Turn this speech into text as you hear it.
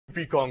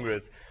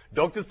Congress,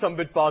 Dr.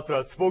 Sambit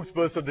Patra,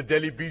 spokesperson of the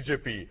Delhi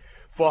BJP,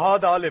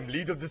 Fahad Alim,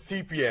 lead of the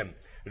CPM,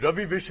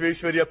 Ravi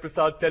Vishweshwarya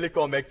Prasad,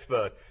 telecom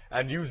expert,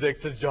 and News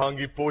X's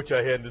Jahangir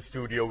Pocha here in the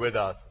studio with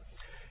us.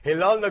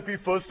 Hilal Naqvi,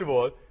 first of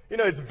all,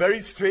 it's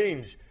very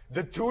strange.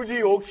 The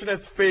 2G auction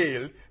has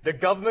failed, the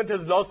government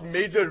has lost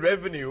major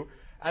revenue,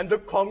 and the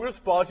Congress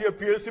party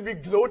appears to be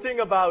gloating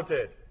about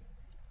it.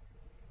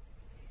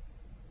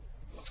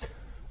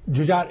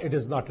 Jujar, it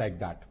is not like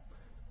that.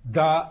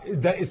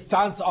 The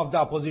stance of the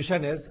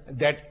opposition is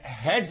that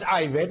heads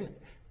I win,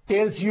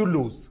 tails you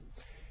lose.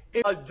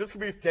 Just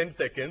give me 10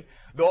 seconds.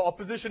 The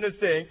opposition is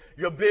saying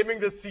you're blaming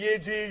the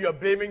CAG, you're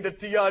blaming the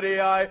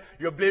TRAI,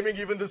 you're blaming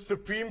even the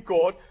Supreme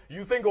Court.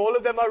 You think all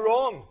of them are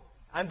wrong.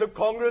 And the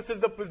Congress is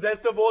the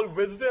possessor of all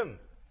wisdom.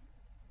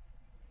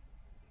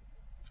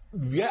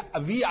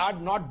 We are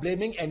not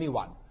blaming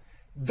anyone.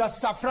 The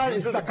sufferer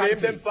is the country.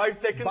 Them 5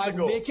 seconds by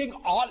ago. Making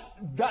all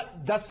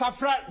the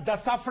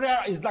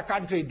sufferer is the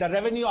country. The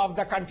revenue of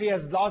the country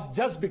has lost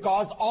just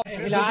because of this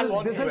is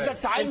the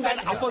time when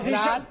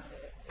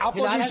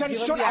opposition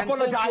should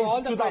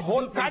apologize to the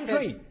whole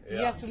country.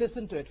 He has to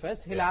listen to it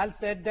first. Hilal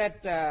said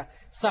that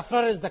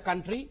sufferer is the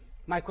country.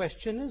 My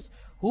question is,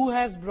 who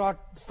has brought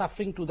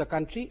suffering to the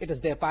country? It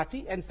is their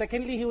party. And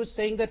secondly, he was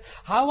saying that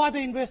how are the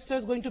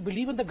investors going to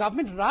believe in the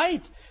government?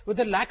 Right. With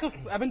the lack of,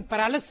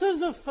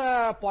 paralysis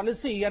of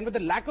policy and with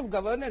the lack of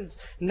governance,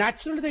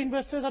 naturally the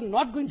investors are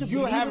not going to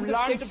believe in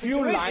the state of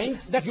situation.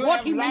 That's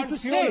what he meant to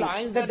say.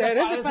 That there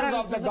is a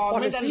paralysis of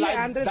policy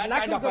and there is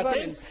lack of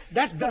governance.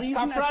 That's the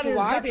reason as to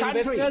why the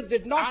investors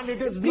did not.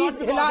 Please,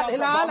 Hilal,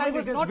 I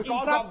was not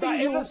interrupting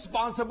you.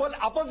 Irresponsible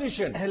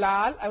opposition.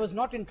 Hilal, I was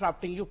not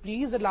interrupting you.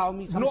 Please allow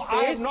me some space. No,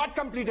 I have not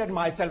completed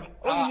myself.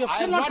 Oh, you have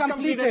still not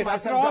completed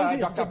myself,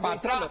 Dr.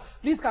 Patra.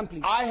 Please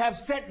complete. I have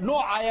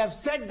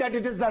said that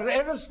it is the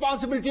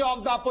irresponsibility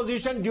of the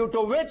opposition due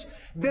to which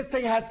this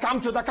thing has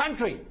come to the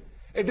country.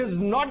 It is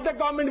not the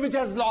government which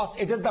has lost.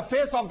 It is the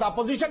face of the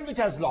opposition which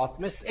has lost.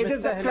 It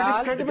is the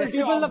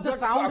credibility of the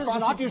sound is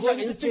not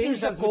going to change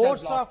the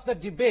course of the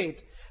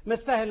debate.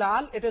 Mr.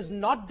 Hilal, it is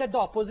not that the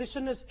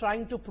opposition is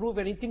trying to prove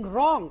anything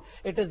wrong.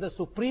 It is the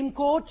Supreme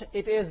Court,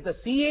 it is the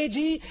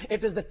CAG,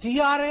 it is the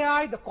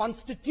TRAI, the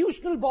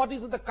constitutional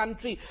bodies of the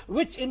country,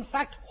 which in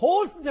fact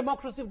holds the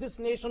democracy of this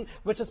nation,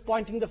 which is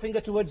pointing the finger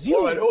towards you.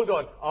 All right, hold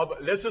on.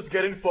 Let's just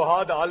get in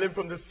Fahad Alim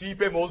from the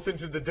CPM also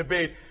into the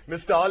debate.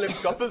 Mr. Alim,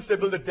 Kapil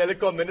Sibal, the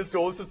telecom minister,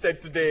 also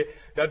said today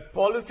that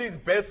policy is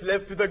best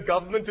left to the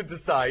government to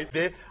decide.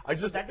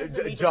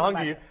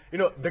 Jahangir,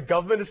 the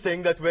government is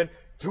saying that when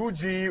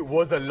 2G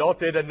was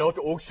allotted and not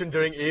auctioned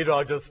during A.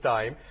 Raja's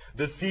time,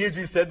 the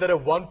CAG said that a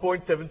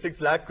 1.76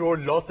 lakh crore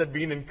loss had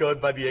been incurred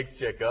by the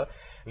Exchequer.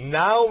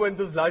 Now, when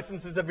those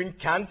licenses have been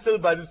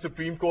cancelled by the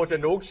Supreme Court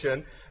and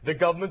auctioned, the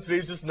government's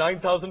raised just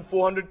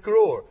 9,400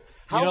 crore.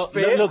 How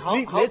fair,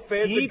 how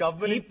fair the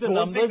government keep the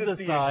numbers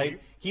aside.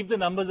 Keep the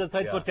numbers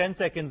aside for 10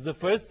 seconds. The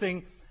first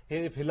thing,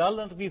 if Hilal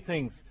Naqvi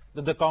thinks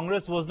that the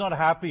Congress was not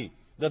happy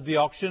that the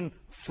auction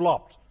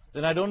flopped,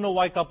 then I don't know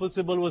why Kapil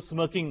Sibal was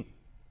smirking.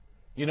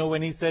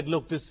 When he said,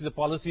 look, the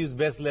policy is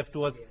best left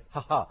to us. Yes.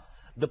 Haha.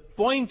 The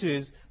point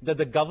is that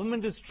the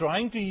government is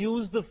trying to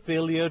use the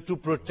failure to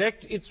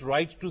protect its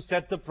right to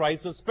set the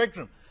price of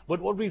spectrum.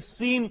 But what we've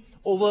seen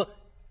over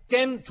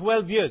 10,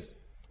 12 years,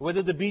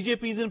 whether the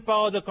BJP is in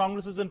power, the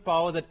Congress is in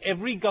power, that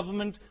every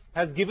government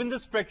has given the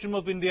spectrum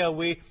of India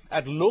away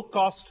at low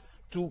cost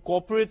to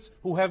corporates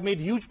who have made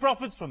huge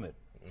profits from it.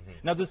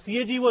 Now, the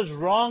CAG was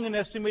wrong in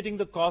estimating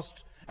the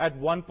cost at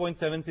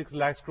 1.76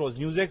 lakhs crores.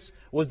 NewsX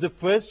was the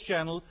first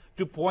channel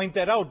to point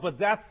that out, but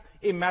that's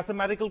a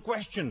mathematical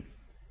question.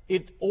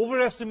 It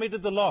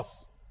overestimated the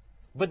loss,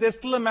 but there's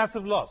still a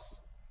massive loss.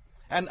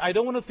 And I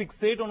don't want to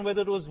fixate on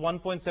whether it was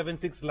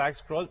 1.76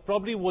 lakhs crores.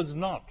 Probably was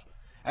not.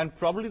 And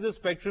probably the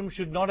spectrum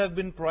should not have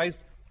been priced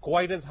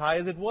quite as high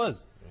as it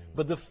was.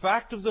 But the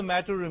fact of the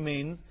matter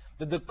remains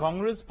that the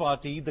Congress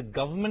party, the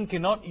government,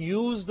 cannot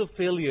use the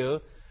failure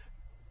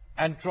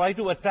and try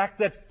to attack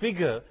that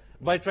figure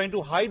by trying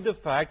to hide the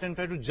fact and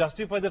try to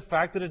justify the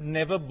fact that it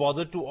never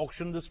bothered to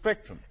auction the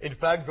spectrum. In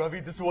fact,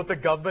 Ravi, this is what the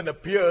government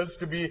appears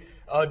to be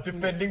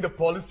defending the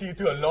policy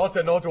to allot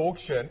and not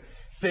auction,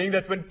 saying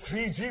that when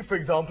 3G, for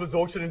example, was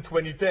auctioned in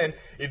 2010,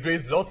 it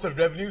raised lots of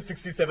revenue,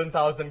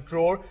 67,000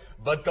 crore.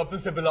 But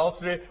Kapil Sibal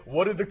asked today,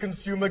 what did the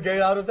consumer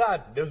get out of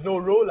that? There's no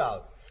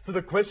rollout. So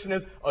the question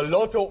is,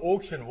 allot or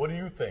auction, what do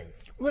you think?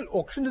 Well,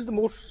 auction is the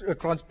most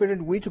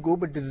transparent way to go,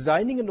 but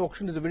designing an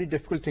auction is a very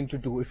difficult thing to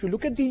do. If you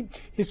look at the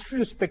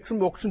history of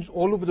spectrum auctions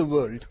all over the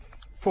world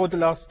for the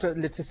last,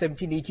 let's say,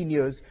 17, 18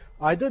 years,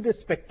 either they're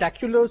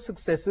spectacular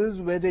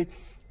successes where they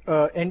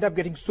end up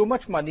getting so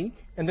much money,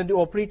 and then the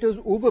operators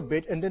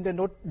overbid, and then they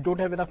don't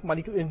have enough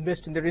money to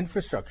invest in their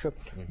infrastructure.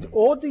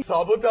 Or the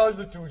sabotage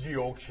the 2G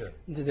auction.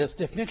 There's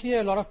definitely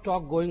a lot of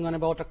talk going on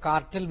about a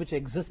cartel which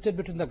existed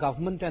between the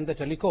government and the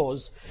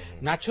telecos.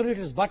 Naturally, it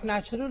is but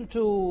natural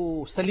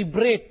to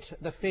celebrate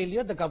the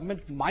failure. The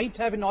government might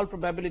have, in all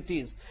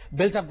probabilities,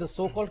 built up the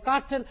so-called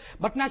cartel.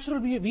 But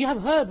naturally, we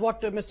have heard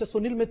what Mr.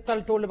 Sunil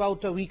Mittal told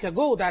about a week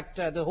ago, that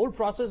the whole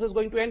process is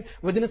going to end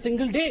within a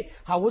single day.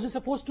 How was he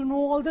supposed to know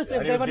all this?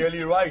 Yeah, he was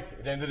really right.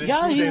 It ended in 2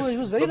 days. He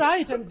was very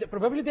right, and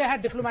probably they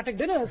had diplomatic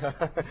dinners.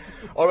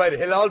 All right,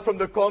 Hilal from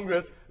the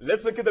Congress.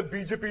 Let's look at the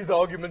BJP's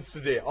arguments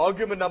today.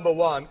 Argument number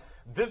 1,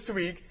 this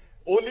week,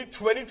 only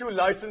 22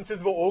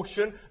 licenses were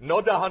auctioned,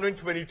 not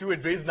 122.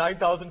 It raised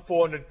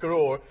 9,400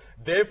 crore.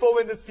 Therefore,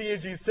 when the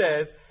CAG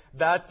says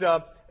that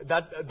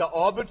the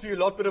arbitrary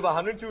allotment of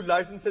 102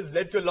 licenses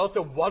led to a loss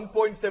of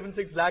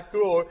 1.76 lakh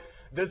crore,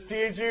 the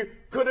CAG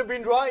could have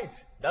been right.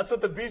 That's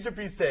what the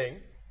BJP is saying.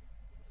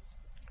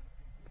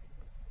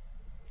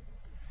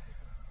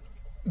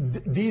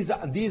 These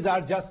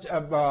are just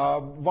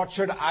what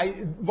should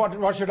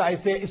I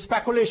say,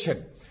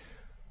 speculation.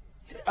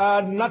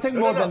 Nothing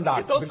more than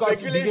that,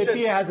 because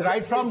BJP has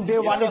right from day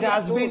one, it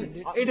has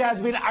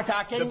been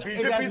attacking. The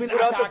BJP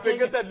put out the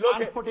figures that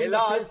look,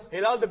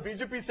 Hilal, the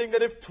BJP is saying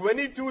that if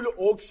 22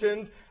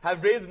 auctions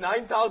have raised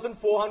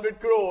 9,400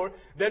 crore,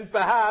 then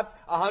perhaps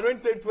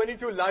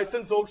 122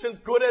 license auctions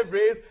could have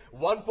raised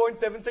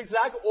 1.76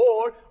 lakh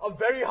or a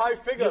very high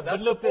figure. Yeah, that's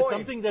but look, the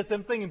point. there's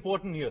something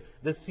important here.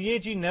 The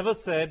CAG never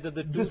said that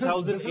the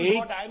 2008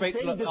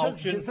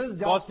 auction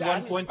cost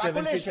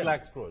 1.76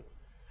 lakhs crore.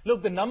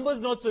 Look, the number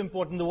is not so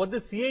important. What the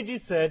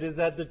CAG said is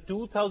that the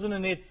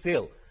 2008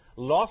 sale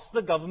lost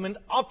the government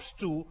up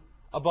to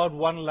about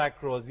 1 lakh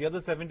crores. The other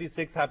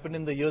 76 happened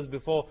in the years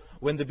before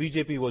when the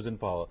BJP was in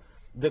power.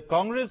 The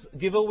Congress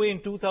giveaway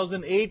in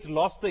 2008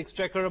 lost the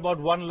exchequer about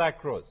 1 lakh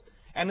crores.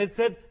 And it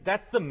said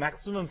that's the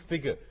maximum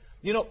figure.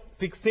 You know,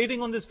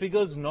 fixating on this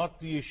figure is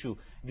not the issue.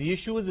 The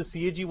issue is the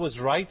CAG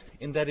was right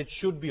in that it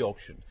should be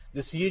auctioned.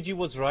 The CAG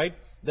was right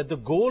that the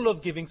goal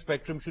of giving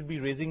spectrum should be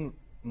raising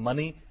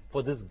money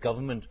for this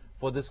government,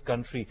 for this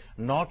country,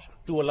 not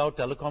to allow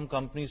telecom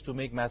companies to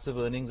make massive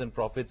earnings and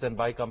profits and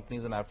buy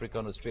companies in Africa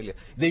and Australia.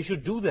 They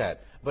should do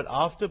that, but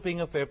after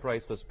paying a fair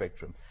price for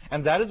spectrum.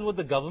 And that is what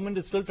the government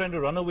is still trying to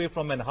run away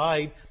from and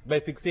hide by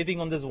fixating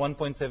on this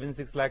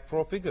 1.76 lakh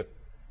crore figure.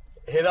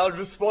 Hilal,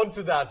 respond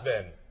to that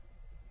then.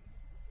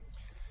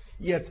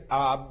 Yes,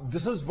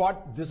 this is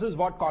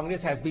what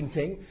Congress has been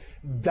saying,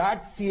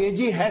 that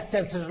CAG has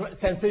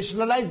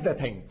sensationalized the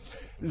thing.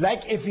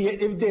 Like if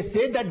they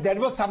say that there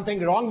was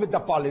something wrong with the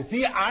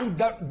policy and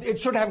it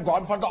should have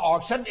gone for the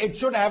auction, it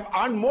should have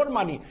earned more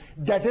money.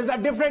 That is a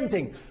different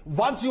thing.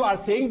 Once you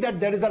are saying that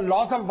there is a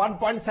loss of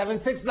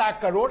 1.76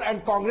 lakh crore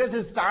and Congress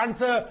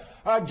stands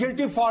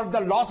guilty for the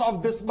loss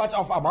of this much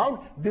of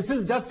amount, this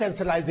is just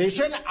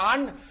sensationalization,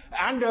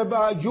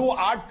 and you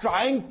are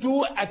trying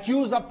to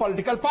accuse a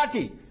political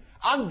party.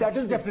 And that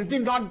is definitely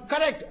not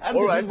correct. And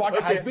All this right, is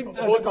what has been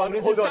hold on,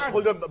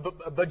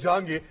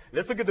 Bajangi.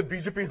 Let's look at the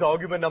BJP's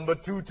argument number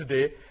 2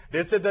 today.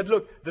 They said that,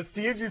 look, the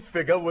CAG's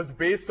figure was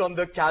based on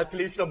the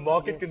calculation of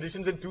market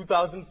conditions in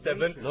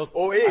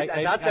 2007-08.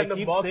 And that time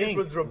the market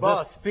was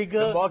robust.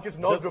 The market is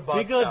not robust.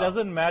 The figure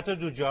doesn't matter,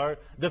 Dujar.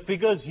 The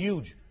figure is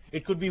huge.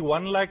 It could be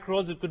 1 lakh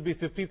crores, it could be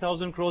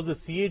 50,000 crores. The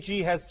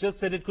CAG has just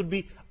said it could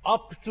be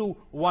up to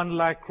 1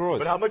 lakh crores.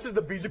 But how much is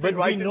the BJP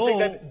right in saying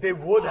that they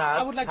would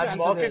have, had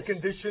market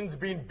conditions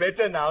been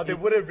better now, they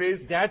would have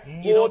raised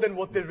more than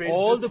what they raised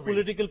all the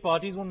political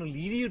parties want to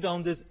lead you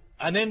down this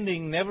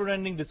unending,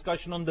 never-ending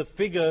discussion on the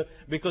figure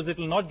because it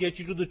will not get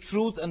you to the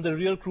truth and the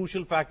real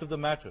crucial fact of the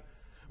matter,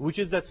 which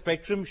is that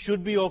spectrum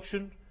should be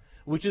auctioned,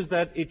 which is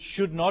that it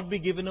should not be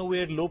given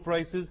away at low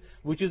prices,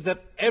 which is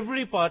that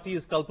every party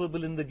is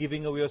culpable in the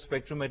giving away of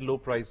spectrum at low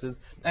prices.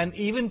 And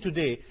even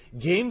today,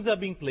 games are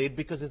being played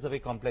because it's a very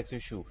complex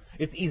issue.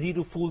 It's easy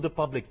to fool the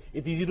public.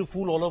 It's easy to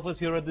fool all of us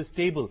here at this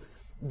table.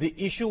 The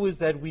issue is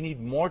that we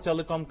need more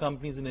telecom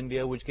companies in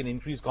India which can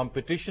increase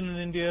competition in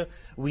India.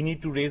 We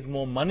need to raise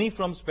more money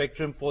from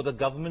spectrum for the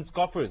government's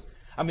coffers.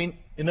 I mean,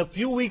 in a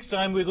few weeks'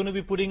 time, we're going to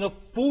be putting a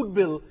food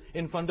bill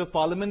in front of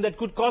Parliament that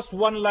could cost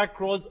 1 lakh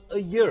crores a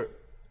year.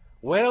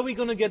 Where are we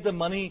going to get the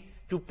money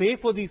to pay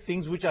for these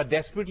things which are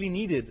desperately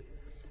needed?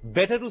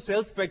 Better to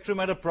sell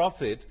spectrum at a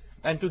profit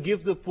and to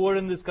give the poor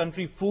in this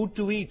country food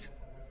to eat.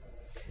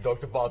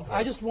 Dr. Patra.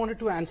 I just wanted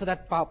to answer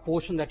that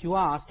portion that you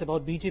asked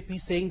about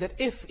BJP saying that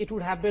if it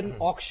would have been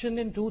auctioned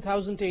in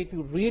 2008, we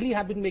would really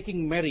have been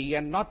making merry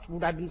and not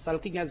would have been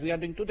sulking as we are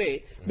doing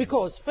today.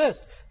 Because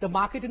first, the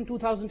market in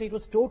 2008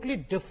 was totally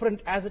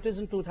different as it is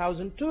in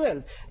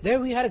 2012.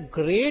 There we had a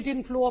great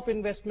inflow of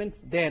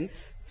investments then.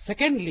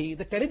 Secondly,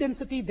 the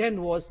teledensity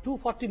then was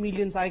 240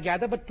 million, I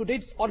gather, but today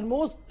it's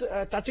almost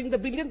touching the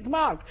billionth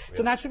mark. Yeah.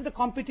 So naturally the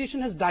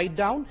competition has died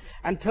down.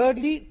 And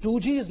thirdly,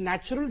 2G is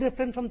naturally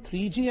different from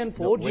 3G and 4G.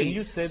 No, when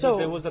you said that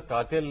there was a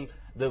cartel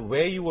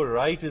where you were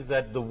right is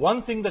that the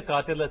one thing the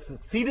cartel has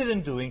succeeded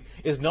in doing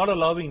is not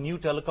allowing new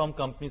telecom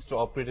companies to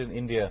operate in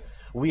India.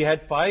 We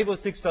had 5 or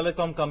 6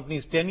 telecom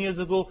companies 10 years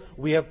ago.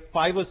 We have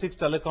 5 or 6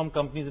 telecom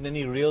companies in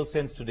any real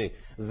sense today.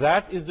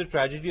 That is the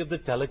tragedy of the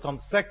telecom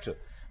sector.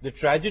 The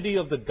tragedy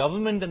of the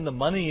government and the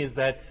money is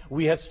that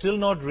we have still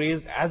not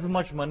raised as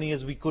much money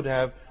as we could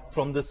have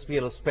from the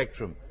sphere of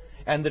spectrum.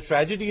 And the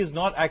tragedy is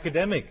not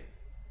academic.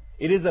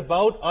 It is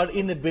about our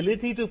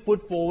inability to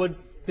put forward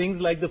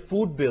things like the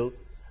food bill,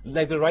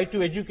 like the right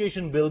to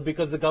education bill,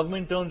 because the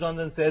government turns on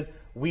and says,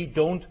 we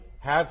don't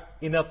have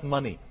enough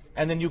money.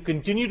 And then you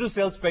continue to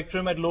sell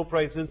spectrum at low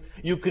prices,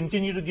 you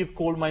continue to give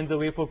coal mines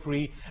away for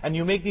free, and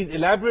you make these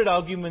elaborate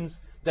arguments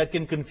that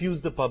can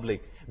confuse the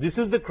public. This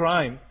is the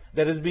crime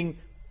that is being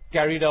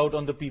carried out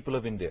on the people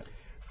of India.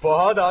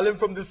 Fahad Alim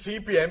from the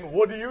CPM,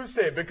 what do you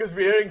say? Because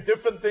we're hearing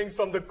different things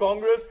from the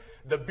Congress,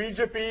 the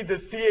BJP, the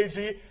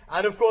CAG,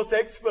 and of course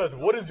experts.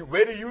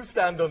 Where do you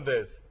stand on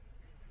this?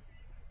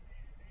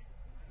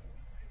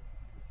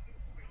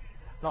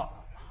 No,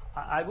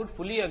 I would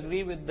fully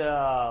agree with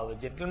the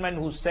gentleman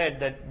who said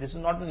that this is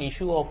not an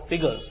issue of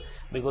figures,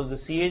 because the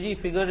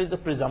CAG figure is a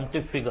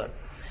presumptive figure.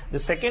 The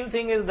second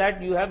thing is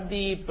that you have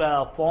the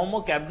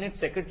former cabinet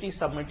secretary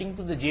submitting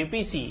to the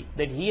JPC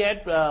that he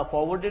had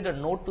forwarded a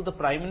note to the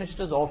Prime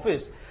Minister's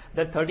office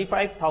that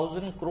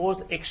 35,000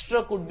 crores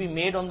extra could be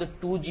made on the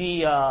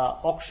 2G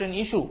auction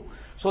issue.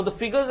 So the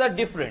figures are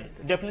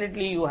different.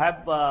 Definitely you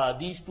have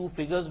these two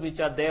figures which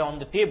are there on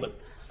the table.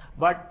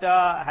 But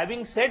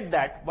having said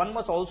that, one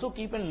must also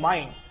keep in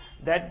mind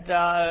that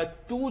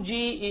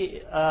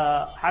 2G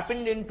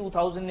happened in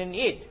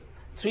 2008,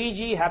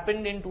 3G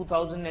happened in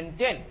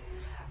 2010.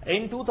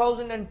 In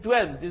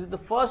 2012, this is the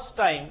first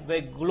time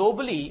where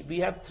globally we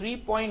have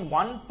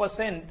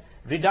 3.1%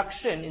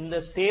 reduction in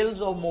the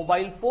sales of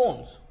mobile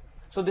phones.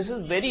 So this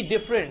is very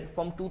different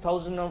from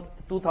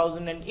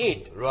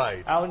 2008.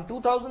 Right. Now in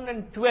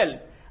 2012,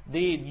 the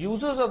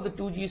users of the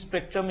 2G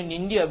spectrum in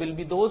India will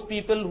be those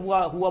people who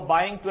are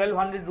buying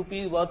 1200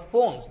 rupees worth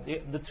phones.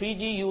 The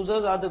 3G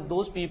users are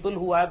those people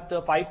who have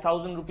the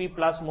 5000 rupee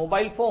plus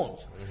mobile phones.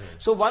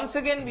 So once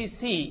again we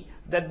see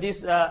that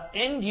this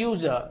end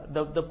user,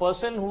 the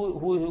person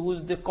who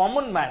is the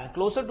common man,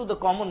 closer to the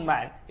common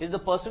man, is the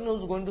person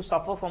who is going to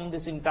suffer from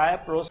this entire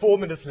process. 4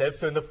 minutes left,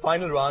 so in the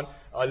final round,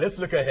 let's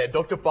look ahead.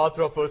 Dr.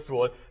 Patra, first of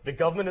all, the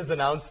government has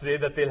announced today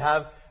that they'll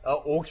have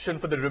auction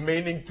for the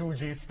remaining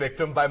 2G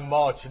spectrum by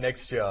March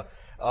next year.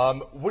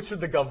 What should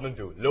the government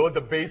do? Lower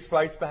the base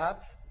price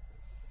perhaps?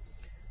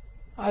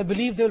 I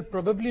believe they'll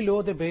probably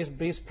lower the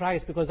base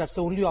price because that's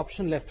the only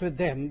option left with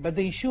them. But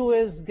the issue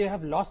is they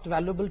have lost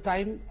valuable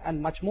time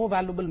and much more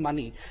valuable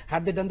money.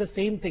 Had they done the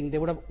same thing, they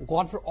would have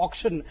gone for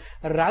auction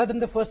rather than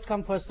the first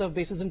come first serve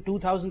basis in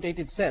 2008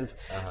 itself.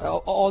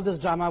 All this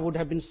drama would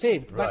have been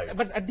saved. Right.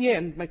 But at the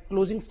end, my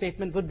closing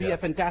statement would be a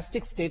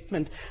fantastic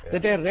statement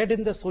that I read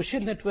in the social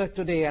network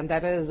today, and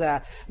that is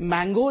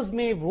mangoes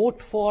may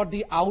vote for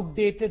the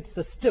outdated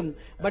system,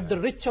 but the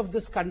rich of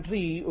this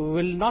country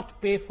will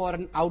not pay for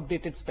an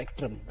outdated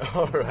spectrum.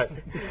 All right.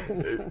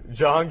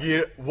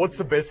 Jahangir, what's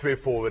the best way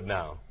forward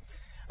now?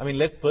 I mean,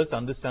 let's first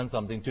understand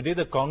something. Today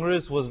the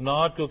Congress was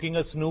not cooking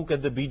a snook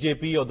at the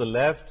BJP or the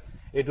left.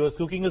 It was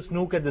cooking a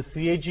snook at the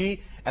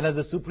CAG and at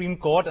the Supreme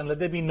Court, and let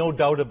there be no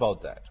doubt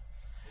about that.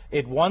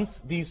 It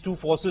wants these two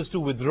forces to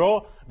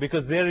withdraw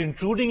because they're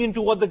intruding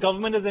into what the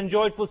government has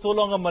enjoyed for so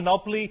long, a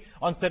monopoly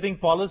on setting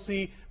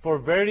policy for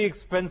very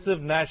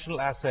expensive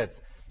national assets.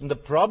 And the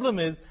problem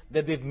is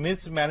that they've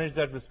mismanaged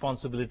that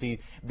responsibility.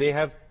 They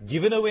have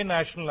given away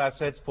national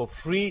assets for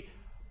free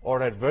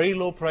or at very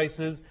low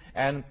prices,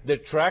 and their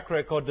track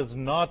record does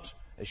not,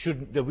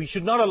 we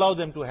should not allow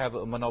them to have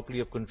a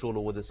monopoly of control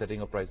over the setting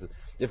of prices.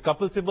 If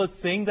Kapil Sibal is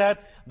saying that,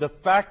 the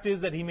fact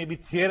is that he may be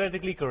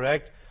theoretically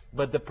correct,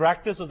 but the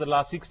practice of the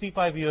last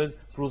 65 years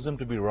proves him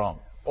to be wrong.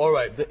 All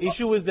right. The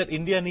issue is that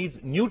India needs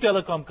new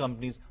telecom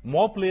companies,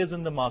 more players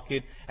in the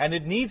market, and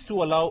it needs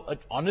to allow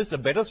a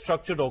better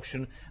structured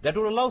auction that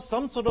will allow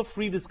some sort of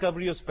free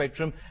discovery of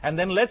spectrum, and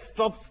then let's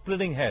stop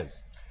splitting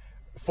hairs.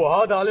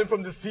 Fahad Alim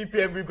from the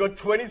CPM, we've got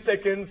 20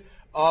 seconds.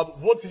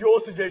 What's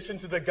your suggestion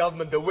to the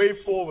government, the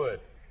way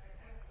forward?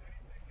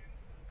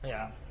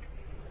 Yeah.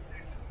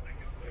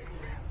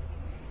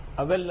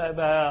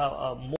 Well,